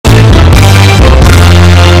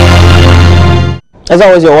As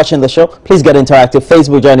always, you're watching the show. Please get interactive.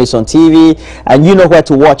 Facebook, JoyNews on TV, and you know where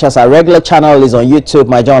to watch us. Our regular channel is on YouTube,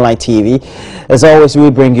 My Joy Online TV. As always, we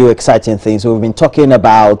bring you exciting things. We've been talking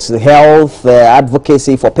about health,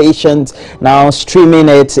 advocacy for patients, now streaming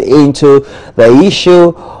it into the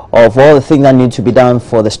issue of all the things that need to be done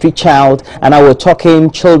for the street child. And now we're talking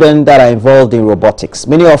children that are involved in robotics.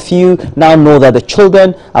 Many of you now know that the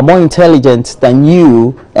children are more intelligent than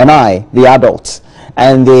you and I, the adults.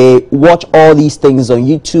 And they watch all these things on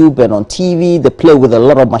YouTube and on TV. They play with a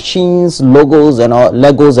lot of machines, logos and all,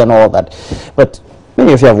 Legos and all that. But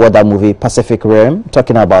many of you have watched that movie, Pacific Rim,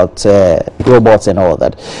 talking about robots and all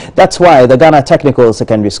that. That's why the Ghana Technical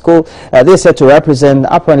Secondary School, they said to represent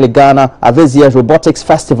apparently Ghana at this year's Robotics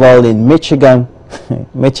Festival in Michigan,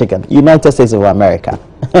 United States of America.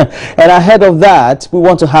 And ahead of that, we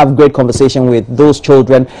want to have great conversation with those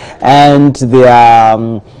children and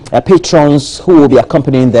their patrons who will be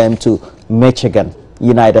accompanying them to Michigan,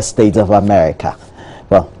 United States of America.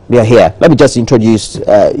 Well, they are here. Let me just introduce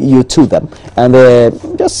you to them. And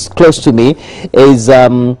just close to me is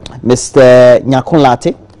Mr.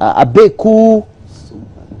 Nyakunlate, Abeku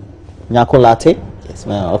Nyakunlate. Yes,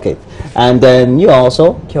 ma'am. Okay. And then you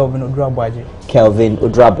also? Kelvin Udrabwaji. Kelvin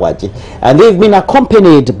Udrabwaji. And they've been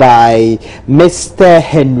accompanied by Mr.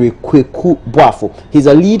 Henry Kweku Boafo. He's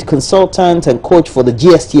a lead consultant and coach for the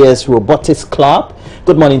GSTS Robotics Club.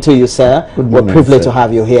 Good morning to you, sir. Good morning, we're privileged sir. to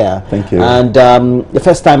have you here. Thank you. And the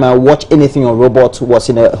first time I watched anything on robots was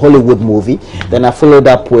in a Hollywood movie. Then I followed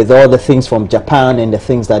up with all the things from Japan and the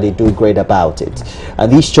things that they do great about it. And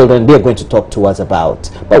these children, they're going to talk to us about.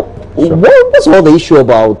 But sure. What's all the issue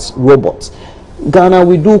about robots? Ghana,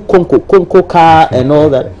 we do Konko car and all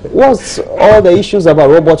that. What's all the issues about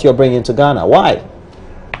robots you're bringing to Ghana? Why?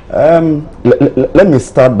 Let me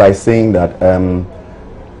start by saying that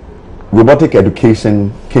robotic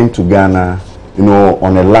education came to Ghana, you know,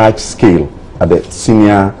 on a large scale at the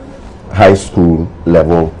senior high school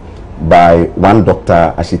level by one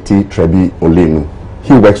Dr. Ashiti Trebi Olenu.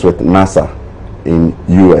 He works with NASA in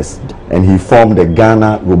US, and he formed the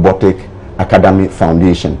Ghana Robotic Academy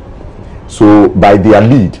Foundation. So by their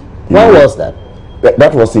lead. When was that?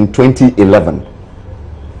 That was in 2011.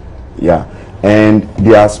 Yeah. And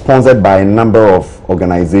they are sponsored by a number of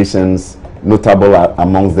organizations. Notable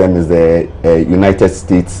amongst them is the United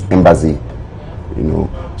States Embassy. You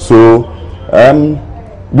know. So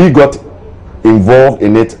we got involved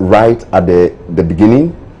in it right at the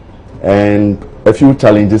beginning, and a few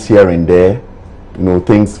challenges here and there, you know,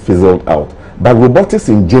 things fizzled out. But robotics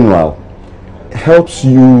in general helps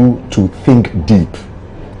you to think deep.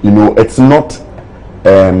 You know, it's not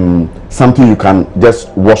something you can just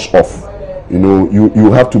wash off. You know,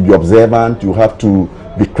 you have to be observant, you have to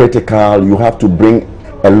be critical, you have to bring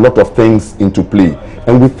a lot of things into play.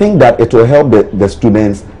 And we think that it will help the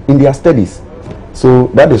students in their studies. So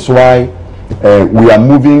that is why we are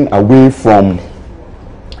moving away from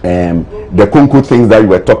the Konko things that we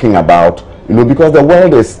were talking about. You know, because the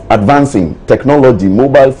world is advancing, technology,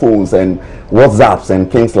 mobile phones and WhatsApps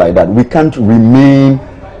and things like that. We can't remain,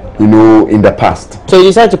 you know, in the past. So you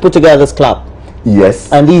decided to put together this club?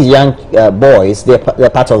 Yes. And these young boys, they're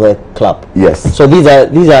part of the club? Yes. So these are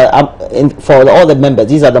for all the members,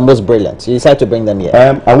 these are the most brilliant. You decided to bring them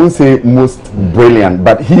here? I won't say most brilliant,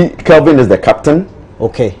 but Kelvin is the captain.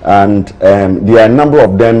 Okay. And there are a number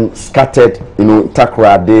of them scattered, you know,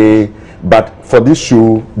 Takrade. But for this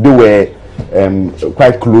show, they were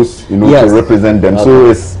quite close, you know, yes. to represent them. Okay. So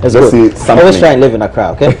it's just something. Always try and live in a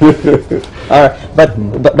crowd, okay? All right, but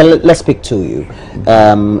let's speak to you.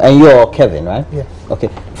 And you're Kevin, right? Yeah. Okay.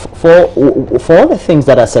 For all the things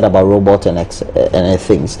that I said about robots and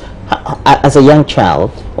things, as a young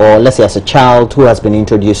child, or let's say as a child who has been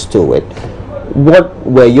introduced to it, what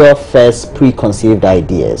were your first preconceived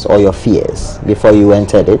ideas or your fears before you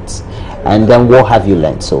entered it, and then what have you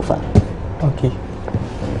learned so far? Okay.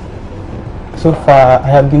 So far, I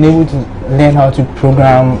have been able to learn how to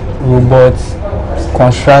program robots,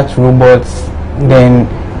 construct robots, then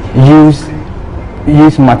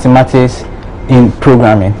use mathematics in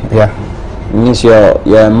programming. Yeah. It means you're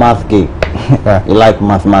a math geek. Yeah. You like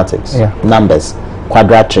mathematics, yeah. Numbers,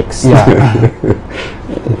 quadratics,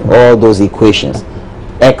 yeah. all those equations.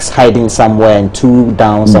 X hiding somewhere and 2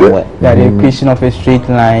 down somewhere. Yeah, the equation of a straight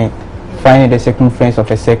line, finding the circumference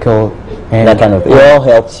of a circle. And that kind of it all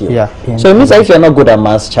helps you. Yeah. So it means that if you're not good at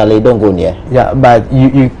maths, Charlie, don't go near. Yeah, but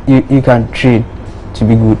you can train to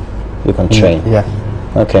be good. You can train. Yeah.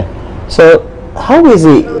 Okay. So how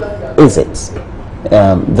easy is it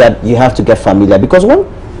that you have to get familiar? Because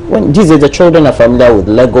when these are the children are familiar with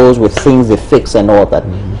Legos, with things they fix and all that.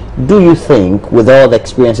 do you think, with all the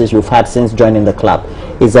experiences you've had since joining the club,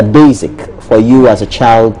 is a basic for you as a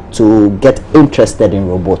child to get interested in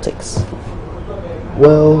robotics?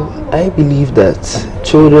 Well, I believe that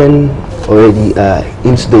children already are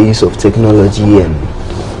into the use of technology, and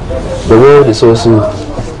the world is also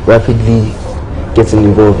rapidly getting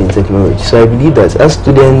involved in technology. So I believe that as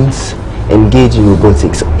students engage in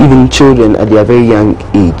robotics, even children at their very young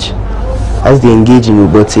age, as they engage in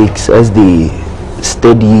robotics, as they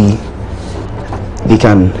study, they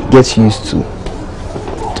can get used to.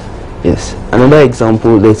 Yes. Another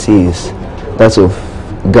example, let's say, is that of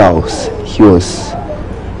Gauss. He was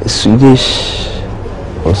a Swedish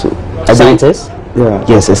also. Scientist? Yeah.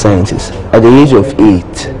 Yes, a scientist. At the age of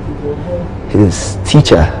 8, his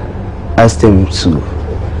teacher asked him to,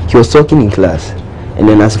 he was talking in class, and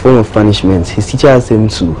then as a form of punishment, his teacher asked him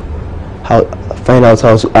to find out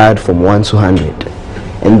how to add from 1 to 100.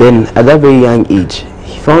 And then at that very young age,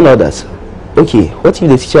 he found out that, okay, what if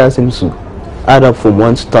the teacher asked him to add up from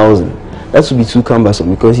 1 to 1,000? That would be too cumbersome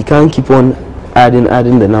because he can't keep on adding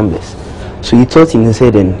the numbers. So he thought in his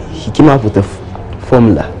head, and he came up with a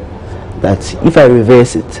formula that if I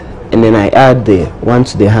reverse it and then I add the 1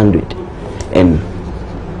 to the 100 and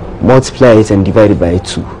multiply it and divide it by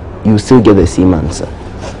 2, you still get the same answer.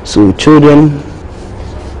 So children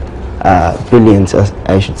are brilliant, as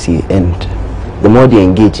I should say, and the more they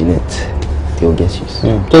engage in it, they'll get used. So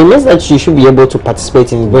it means that you should be able to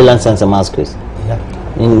participate in brilliant science and maths quiz,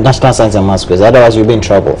 in national science and maths quiz, otherwise you'll be in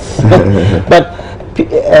trouble. But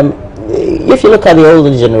if you look at the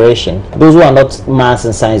older generation, those who are not maths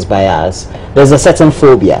and science biased, there's a certain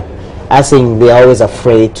phobia. I think they are always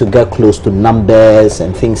afraid to get close to numbers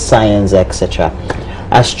and things, science, etc.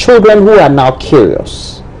 As children who are now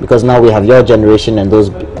curious, because now we have your generation and those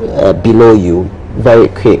below you very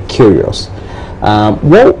curious,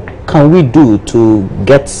 what can we do to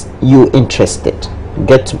get you interested,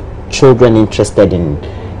 get children interested in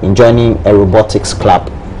joining a robotics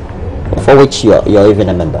club for which you're even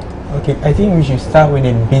a member? Okay, I think we should start with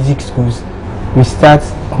the basic schools. We start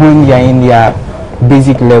when they are in their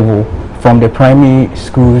basic level. From the primary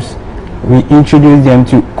schools, we introduce them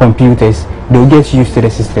to computers. They'll get used to the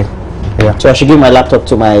system. Yeah. So I should give my laptop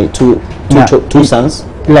to my two sons?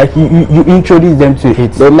 Like you introduce them to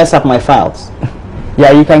it. They'll mess up my files.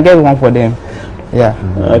 Yeah, you can get one for them. Yeah.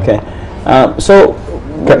 Okay. So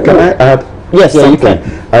can I add? Yes, yeah, you can.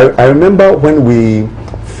 I remember when we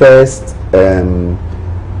first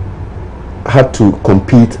had to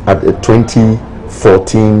compete at the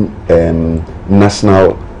 2014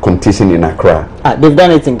 national competition in Accra. They've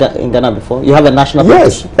done it in Ghana before. You have a national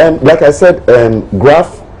yes, competition? like I said,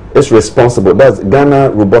 GRAF is responsible. That's Ghana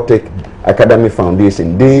Robotic Academy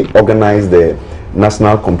Foundation. They organize the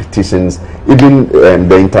national competitions, even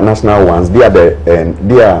the international ones. They are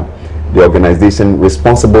the organization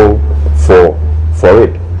responsible for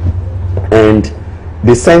it. And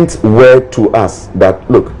they sent word to us that,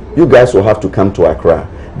 look, you guys will have to come to Accra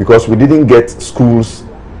because we didn't get schools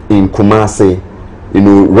in Kumasi,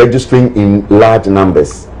 registering in large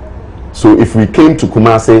numbers. So if we came to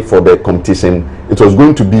Kumasi for the competition, it was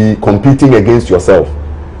going to be competing against yourself.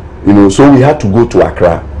 So we had to go to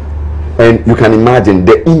Accra. And you can imagine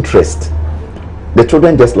the interest. The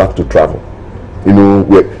children just love to travel.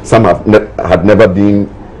 Some had never been,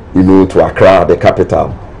 to Accra, the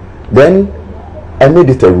capital. Then I made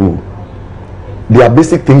it a rule. There are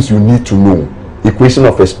basic things you need to know. Equation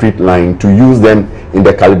of a straight line, to use them in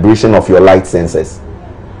the calibration of your light sensors.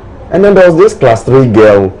 And then there was this class 3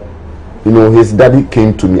 girl, his daddy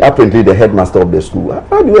came to me, apparently the headmaster of the school.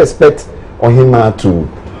 How do you expect Ohima to,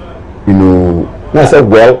 and I said,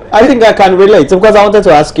 well, I think I can relate, because I wanted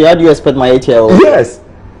to ask you, how do you expect my 8-year-old? Yes,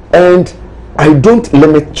 and I don't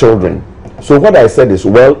limit children. So what I said is,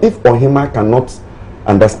 well, if Ohima cannot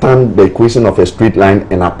understand the equation of a straight line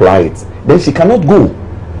and apply it, then she cannot go,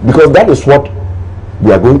 because that is what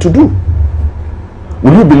we are going to do.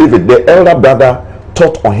 Will you believe it? The elder brother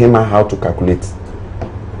taught Ohima how to calculate,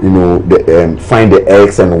 find the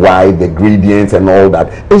X and Y, the gradients and all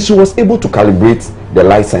that, and she was able to calibrate the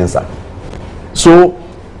light sensor. So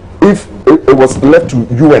if it was left to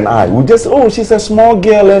you and I, we just, oh, she's a small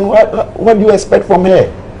girl, and what do you expect from her?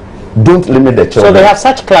 Don't limit the children. So they have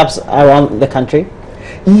such clubs around the country?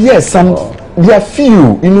 Yes, there are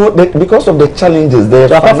few, because of the challenges. So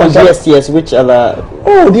apart from GSTS, which other?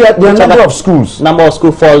 Oh, there are number of schools. Number of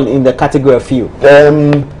schools fall in the category of few.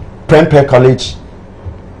 Prempeh College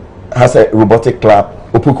has a robotic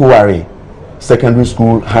club. Opukuwari Secondary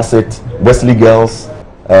School has it. Wesley Girls,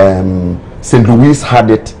 St. Louis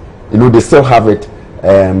had it. They still have it.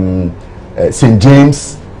 St.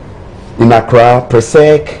 James, in Accra,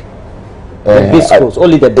 Presec. The big schools,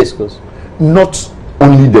 only the big schools. Not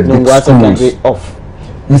only the big schools. Off.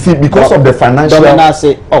 You see, because of the financial,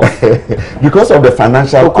 off. because of the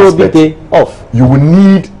financial aspect, off. You will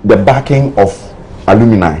need the backing of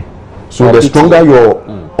alumni. So or the PTE. stronger your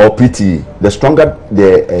or PTE, the stronger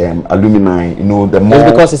the alumni, you know, the more.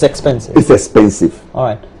 It's because it's expensive. It's expensive. All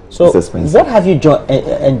right. So, what have you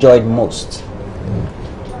enjoyed most?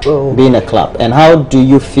 Being a club, and how do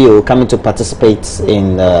you feel coming to participate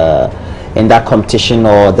in that competition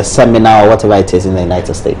or the seminar or whatever it is in the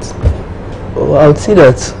United States? Well, I would say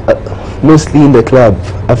that mostly in the club,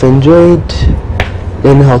 I've enjoyed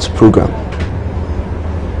learning how to program.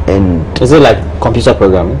 And is it like computer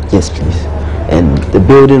programming? Yes, please. And the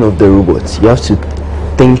building of the robots, you have to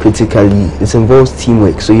think critically. It involves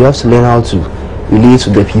teamwork, so you have to learn how to relate to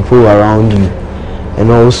the people around you, and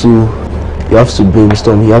also you have to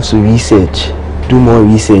brainstorm. You have to research, do more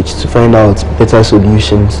research to find out better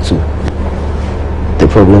solutions to the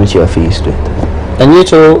problems you are faced with. And you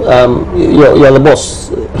too, you're the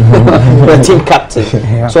boss, you're a team captain.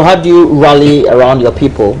 Yeah. So how do you rally around your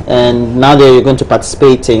people? And now that you're going to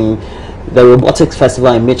participate in the Robotics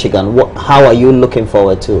Festival in Michigan, how are you looking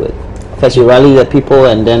forward to it? First you rally the people,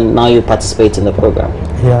 and then now you participate in the program.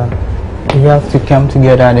 Yeah, we have to come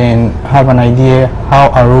together and have an idea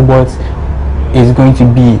how a robot is going to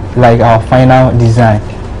be, like our final design,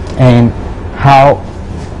 and how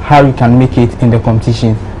we can make it in the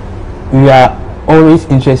competition. We are always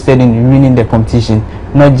interested in winning the competition,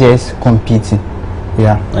 not just competing.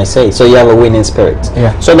 Yeah, I say. So you have a winning spirit.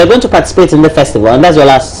 Yeah. So they're going to participate in the festival, and that's your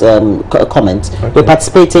last comment. Okay. They're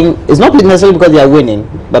participating. It's not necessarily because they are winning,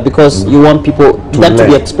 but because you want people to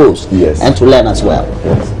be exposed and to learn as well.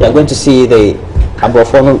 Yes. They're going to see the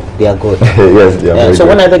Abrofono. They are good. Yes, they are. So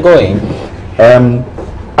when are they going?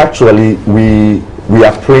 Actually, we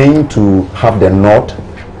are praying to have the nod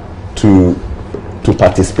to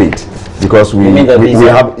participate, because we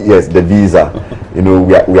have the visa. You know,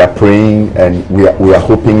 we are praying, and we are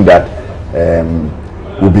hoping that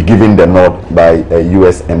we'll be given the nod by a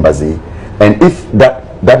U.S. embassy. And if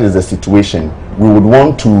that is the situation, we would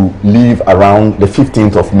want to leave around the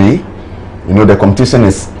 15th of May. You know, the competition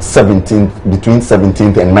is between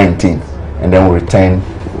 17th and 19th, and then we'll return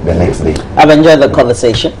the next day. I've enjoyed the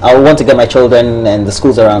conversation. I want to get my children and the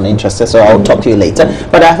schools around interested, so I'll talk to you later.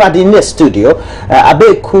 But I've had in the studio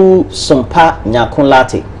Abeku Sumpa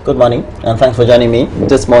Nyakunlati. Good morning, and thanks for joining me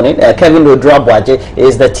this morning. Kevin Odrabwaje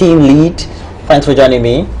is the team lead. Thanks for joining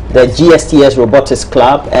me. The GSTS Robotics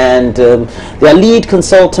Club, and their lead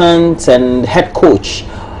consultant and head coach,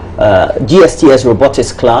 GSTS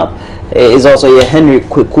Robotics Club, is also Henry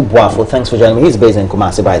Kubwafo. Thanks for joining me. He's based in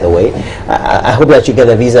Kumasi, by the way. I hope that you get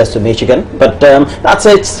the visas to Michigan. But that's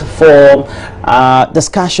it for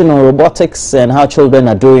discussion on robotics and how children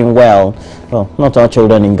are doing well. Well, not all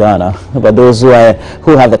children in Ghana, but those who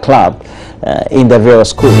have the club in the various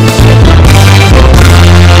schools.